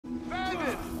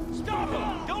Stop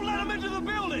him! Don't let him into the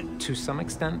building! To some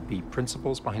extent, the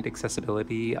principles behind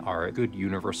accessibility are good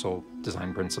universal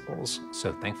design principles.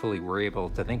 So thankfully, we're able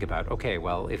to think about, okay,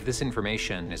 well, if this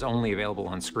information is only available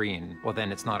on screen, well,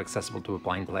 then it's not accessible to a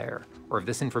blind player. Or if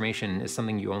this information is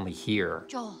something you only hear,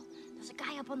 Joel, there's a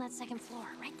guy up on that second floor,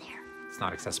 right there. it's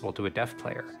not accessible to a deaf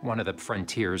player. One of the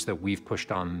frontiers that we've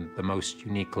pushed on the most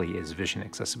uniquely is vision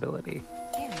accessibility.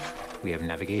 We have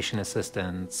navigation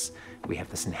assistance, we have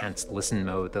this enhanced listen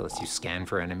mode that lets you scan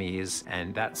for enemies,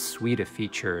 and that suite of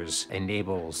features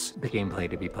enables the gameplay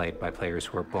to be played by players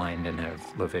who are blind and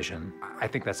have low vision. I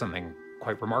think that's something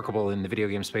quite remarkable in the video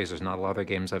game space. There's not a lot of other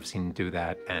games I've seen do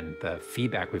that, and the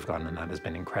feedback we've gotten on that has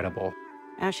been incredible.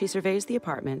 As she surveys the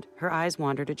apartment, her eyes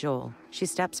wander to Joel. She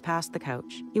steps past the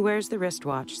couch. He wears the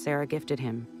wristwatch Sarah gifted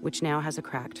him, which now has a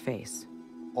cracked face.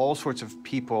 All sorts of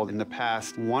people in the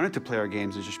past wanted to play our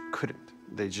games, they just couldn't.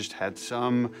 They just had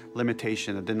some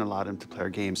limitation that didn't allow them to play our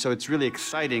games. So it's really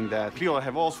exciting that people that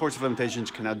have all sorts of limitations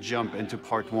can now jump into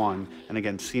part one and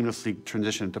again seamlessly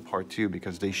transition into part two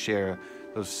because they share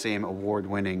those same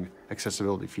award-winning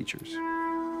accessibility features.